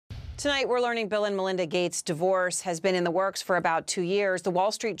Tonight, we're learning Bill and Melinda Gates' divorce has been in the works for about 2 years. The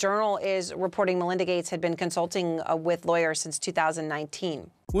Wall Street Journal is reporting Melinda Gates had been consulting with lawyers since 2019.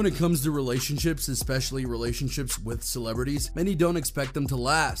 When it comes to relationships, especially relationships with celebrities, many don't expect them to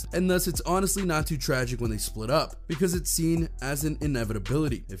last, and thus it's honestly not too tragic when they split up, because it's seen as an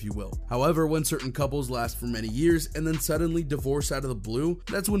inevitability, if you will. However, when certain couples last for many years and then suddenly divorce out of the blue,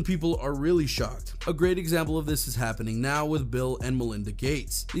 that's when people are really shocked. A great example of this is happening now with Bill and Melinda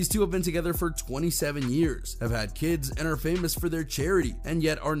Gates. These two have been together for 27 years, have had kids, and are famous for their charity, and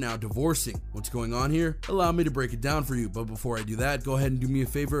yet are now divorcing. What's going on here? Allow me to break it down for you, but before I do that, go ahead and do me a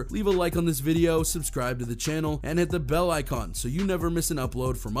favor. Leave a like on this video, subscribe to the channel, and hit the bell icon so you never miss an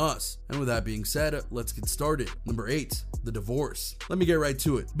upload from us. And with that being said, let's get started. Number 8. The divorce. Let me get right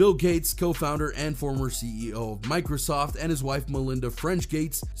to it. Bill Gates, co-founder and former CEO of Microsoft, and his wife Melinda French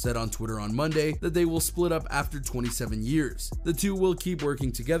Gates said on Twitter on Monday that they will split up after 27 years. The two will keep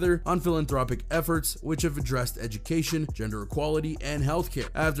working together on philanthropic efforts which have addressed education, gender equality, and healthcare.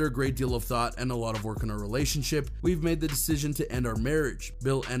 After a great deal of thought and a lot of work on our relationship, we've made the decision to end our marriage,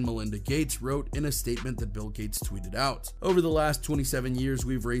 Bill and Melinda Gates wrote in a statement that Bill Gates tweeted out. Over the last 27 years,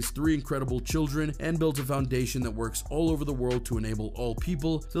 we've raised 3 incredible children and built a foundation that works all over the world to enable all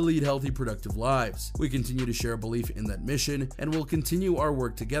people to lead healthy, productive lives. We continue to share a belief in that mission and will continue our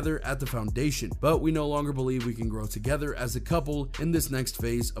work together at the foundation, but we no longer believe we can grow together as a couple in this next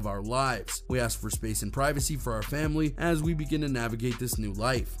phase of our lives. We ask for space and privacy for our family as we begin to navigate this new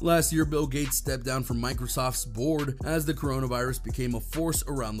life. Last year, Bill Gates stepped down from Microsoft's board as the coronavirus became a force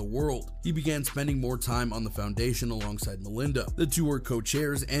around the world. He began spending more time on the foundation alongside Melinda. The two were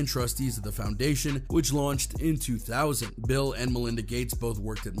co-chairs and trustees of the foundation, which launched in 2000. Bill and Melinda Gates both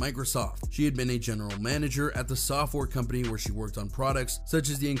worked at Microsoft. She had been a general manager at the software company where she worked on products such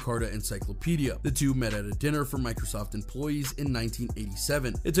as the Encarta Encyclopedia. The two met at a dinner for Microsoft employees in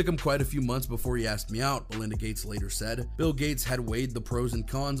 1987. It took him quite a few months before he asked me out, Melinda Gates later said. Bill Gates had weighed the pros and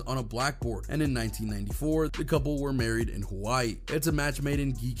cons on a blackboard, and in 1994, the couple were married in Hawaii. It's a match made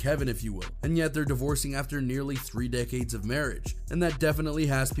in geek heaven, if you will, and yet they're divorcing after nearly 3 decades of marriage, and that definitely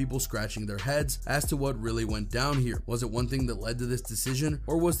has people scratching their heads as to what really went down here. Was it one thing that led to this decision,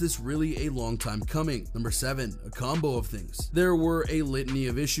 or was this really a long time coming? Number 7. A combo of things. There were a litany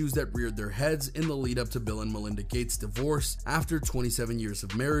of issues that reared their heads in the lead up to Bill and Melinda Gates' divorce after 27 years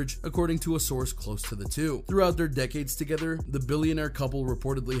of marriage, according to a source close to the two. Throughout their decades together, the billionaire couple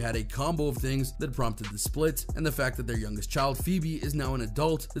reportedly had a combo of things that prompted the split, and the fact that their youngest child, Phoebe, is now an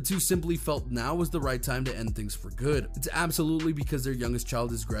adult. The two simply felt now was the right time to end things for good. It's absolutely because their youngest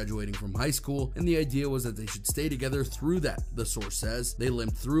child is graduating from high school, and the idea was that they should stay together through that, the source says. They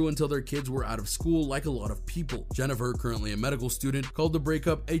limped through until their kids were out of school like a lot of people. Jennifer, currently a medical student, called the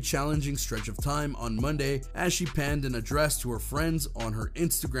breakup a challenging stretch of time on Monday as she penned an address to her friends on her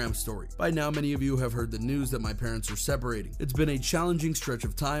Instagram story. By now, many of you have heard the news that my parents are separating. It's been a challenging stretch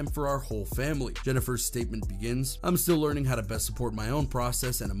of time for our whole family. Jennifer's statement begins, "I'm still learning how to best support my own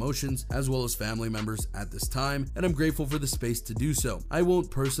process and emotions as well as family members at this time, and I'm grateful for the space to do so. I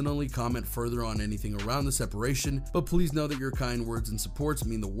won't personally comment further on anything around the separation, but please know that your kind words and supports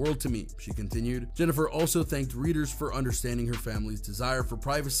mean the world to me," she continued. Jennifer also thanked readers for understanding her family's desire for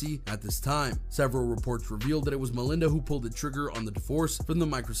privacy at this time. Several reports revealed that it was Melinda who pulled the trigger on the divorce from the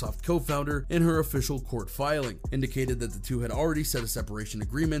Microsoft co-founder in her official court filing, indicated that the two had already set a separation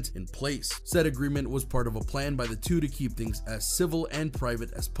agreement in place. Said agreement was part of a plan by the two to keep things as civil and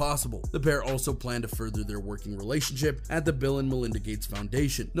private as possible. The pair also planned to further their working relationship at the Bill and Melinda Gates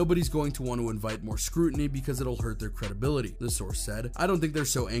Foundation. "Nobody's going to want to invite more scrutiny because it'll hurt their credibility," the source said. "I don't think they're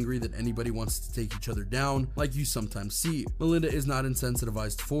so angry that anybody wants to take each other down like you sometimes see. Melinda is not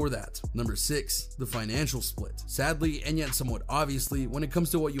insensitivized for that." Number 6. The financial split. Sadly, and yet somewhat obviously, when it comes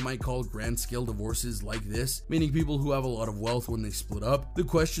to what you might call grand scale divorces like this, meaning people who have a lot of wealth when they split up, the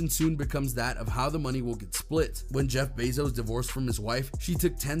question soon becomes that of how the money will get split. When Jeff Bezos divorced from his wife, she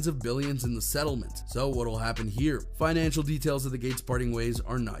took tens of billions in the settlement. So what will happen here? Financial details of the Gates parting ways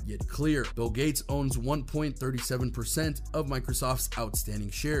are not yet clear. Bill Gates owns 1.37% of Microsoft's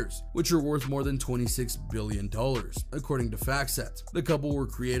outstanding shares, which are worth more than $26 billion, according to FactSet. The couple were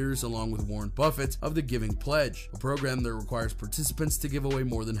creators, along with Warren Buffett, of the Giving Pledge, a program that requires participants to give away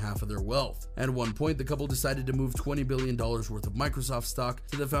more than half of their wealth. At one point, the couple decided to move $20 billion worth of Microsoft stock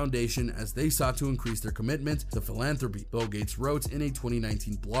to the foundation as they sought to increase their commitment to philanthropy. Bill Gates wrote in a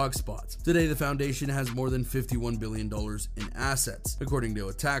 2019 blog spot. Today, the foundation has more than $51 billion in assets, according to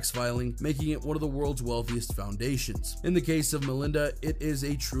a tax filing, making it one of the world's wealthiest foundations. In the case of Melinda, it is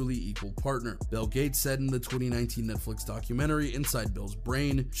a truly equal partner. Bill Gates said in the 2019 Netflix documentary Inside Bill's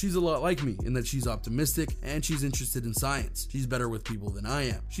Brain, "She's a lot like me in that she's optimistic and she's interested in science. She's better with people than I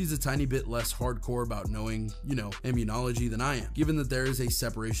am. She's a tiny bit less hardcore about knowing, immunology than I am. Given that there is a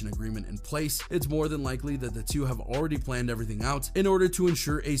separation agreement in place, it's more than likely that the two have already planned everything out in order to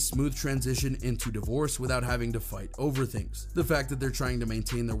ensure a smooth transition into divorce without having to fight over things. The fact that they're trying to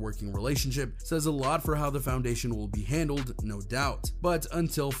maintain their working relationship says a lot for how the foundation will be handled, no doubt. But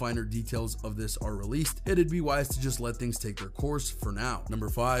until finer details of this are released, it'd be wise to just let things take their course for now." Number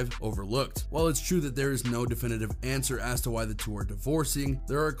 5. Overlooked. While it's true that there is no definitive answer as to why the two are divorcing,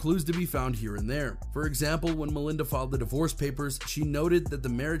 there are clues to be found here and there. For example, when Melinda filed the divorce papers, she noted that the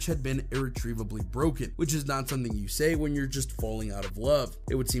marriage had been irretrievably broken, which is not something you say when you're just falling out of love.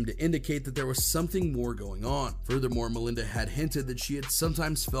 It would seem to indicate that there was something more going on. Furthermore, Melinda had hinted that she had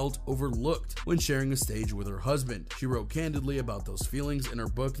sometimes felt overlooked when sharing a stage with her husband. She wrote candidly about those feelings in her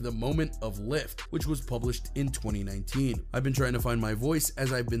book The Moment of Lift, which was published in 2019. "I've been trying to find my voice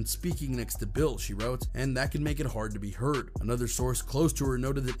as I've been speaking next to Bill," she wrote, "and that can make it hard to be heard." Another source close to her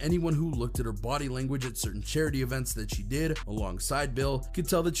noted that anyone who looked at her body language at certain charity events that she did alongside Bill could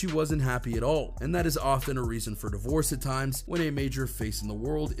tell that she wasn't happy at all, and that is often a reason for divorce at times when a major face in the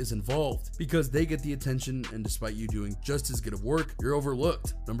world is involved, because they get the attention and despite you doing just as good of work, you're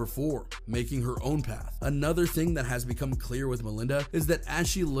overlooked. Number 4. Making her own path. Another thing that has become clear with Melinda is that as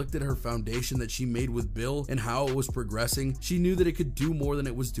she looked at her foundation that she made with Bill and how it was progressing, she knew that it could do more than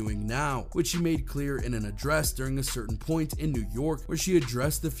it was doing now, which she made clear in an address during a certain point in New York where she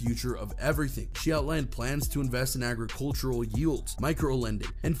addressed the future of everything. She outlined plans to invest in agricultural yields, micro-lending,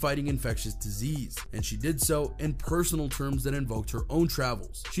 and fighting infectious disease, and she did so in personal terms that invoked her own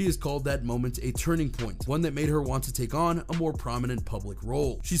travels. She has called that moment a turning point, one that made her want to take on a more prominent public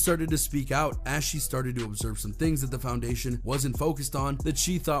role. She started to speak out as she started to observe some things that the foundation wasn't focused on that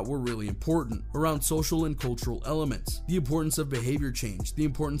she thought were really important, around social and cultural elements, the importance of behavior change, the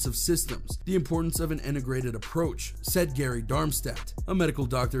importance of systems, the importance of an integrated approach, said Gary Darmstadt, a medical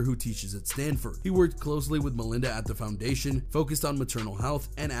doctor who teaches at Stanford. He worked closely with Melinda at the foundation, focused on maternal health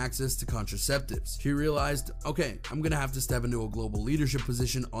and access to contraceptives. She realized, okay, I'm gonna have to step into a global leadership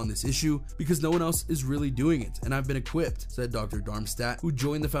position on this issue because no one else is really doing it, and I've been equipped, said Dr. Darmstadt, who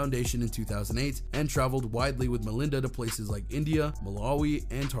joined the foundation in 2008 and traveled widely with Melinda to places like India, Malawi,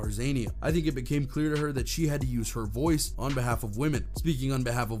 and Tanzania. I think it became clear to her that she had to use her voice on behalf of women. Speaking on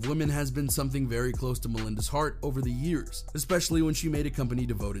behalf of women has been something very close to Melinda's heart over the years, especially when she made a company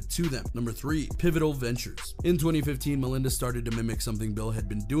devoted to them. Number 3. Pivotal ventures. In 2015, Melinda started to mimic something Bill had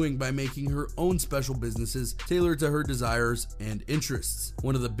been doing by making her own special businesses tailored to her desires and interests.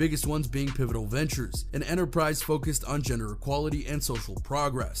 One of the biggest ones being Pivotal Ventures, an enterprise focused on gender equality and social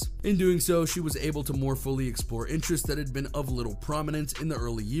progress. In doing so, she was able to more fully explore interests that had been of little prominence in the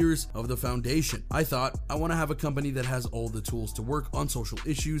early years of the foundation. I thought, I want to have a company that has all the tools to work on social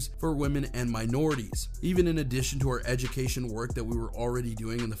issues for women and minorities. Even in addition to our education work that we were already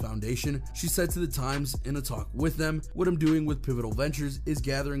doing in the foundation, she said to the Times in a talk with them, "What I'm doing with Pivotal Ventures is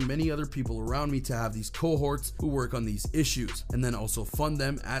gathering many other people around me to have these cohorts who work on these issues, and then also fund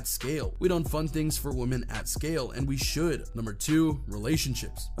them at scale. We don't fund things for women at scale, and we should." Number 2.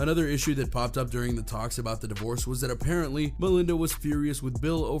 Relationships. Another issue that popped up during the talks about the divorce was that apparently Melinda was furious with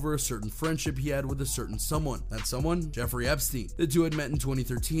Bill over a certain friendship he had with a certain someone. That someone? Jeffrey Epstein. The two had met in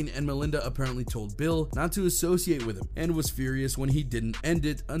 2013, and Melinda apparently told Bill not to associate with him, and was furious when he didn't end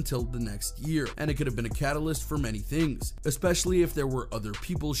it until the next year, and it could have been a catalyst for many things, especially if there were other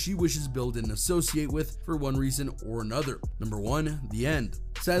people she wishes Bill didn't associate with for one reason or another. Number 1. The end.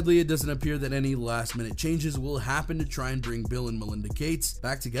 Sadly, it doesn't appear that any last-minute changes will happen to try and bring Bill and Melinda Gates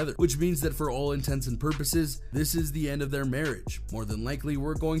back together, which means that for all intents and purposes, this is the end of their marriage. More than likely,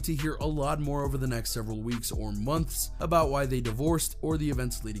 we're going to hear a lot more over the next several weeks or months about why they divorced or the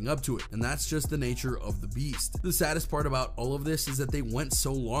events leading up to it, and that's just the nature of the beast. The saddest part about all of this is that they went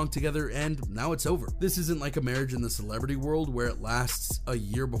so long together and now it's over. This isn't like a marriage in the celebrity world where it lasts a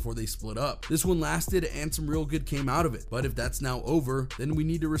year before they split up. This one lasted and some real good came out of it, but if that's now over, then we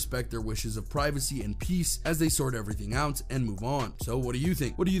need to respect their wishes of privacy and peace as they sort everything out and move on. So what do you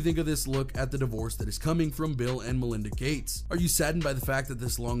think? What do you think of this look at the divorce that is coming from Bill and Melinda Gates? Are you saddened by the fact that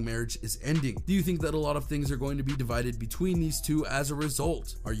this long marriage is ending? Do you think that a lot of things are going to be divided between these two as a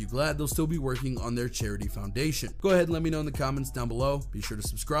result? Are you glad they'll still be working on their charity foundation? Go ahead and let me know in the comments down below. Be sure to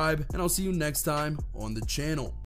subscribe, and I'll see you next time on the channel.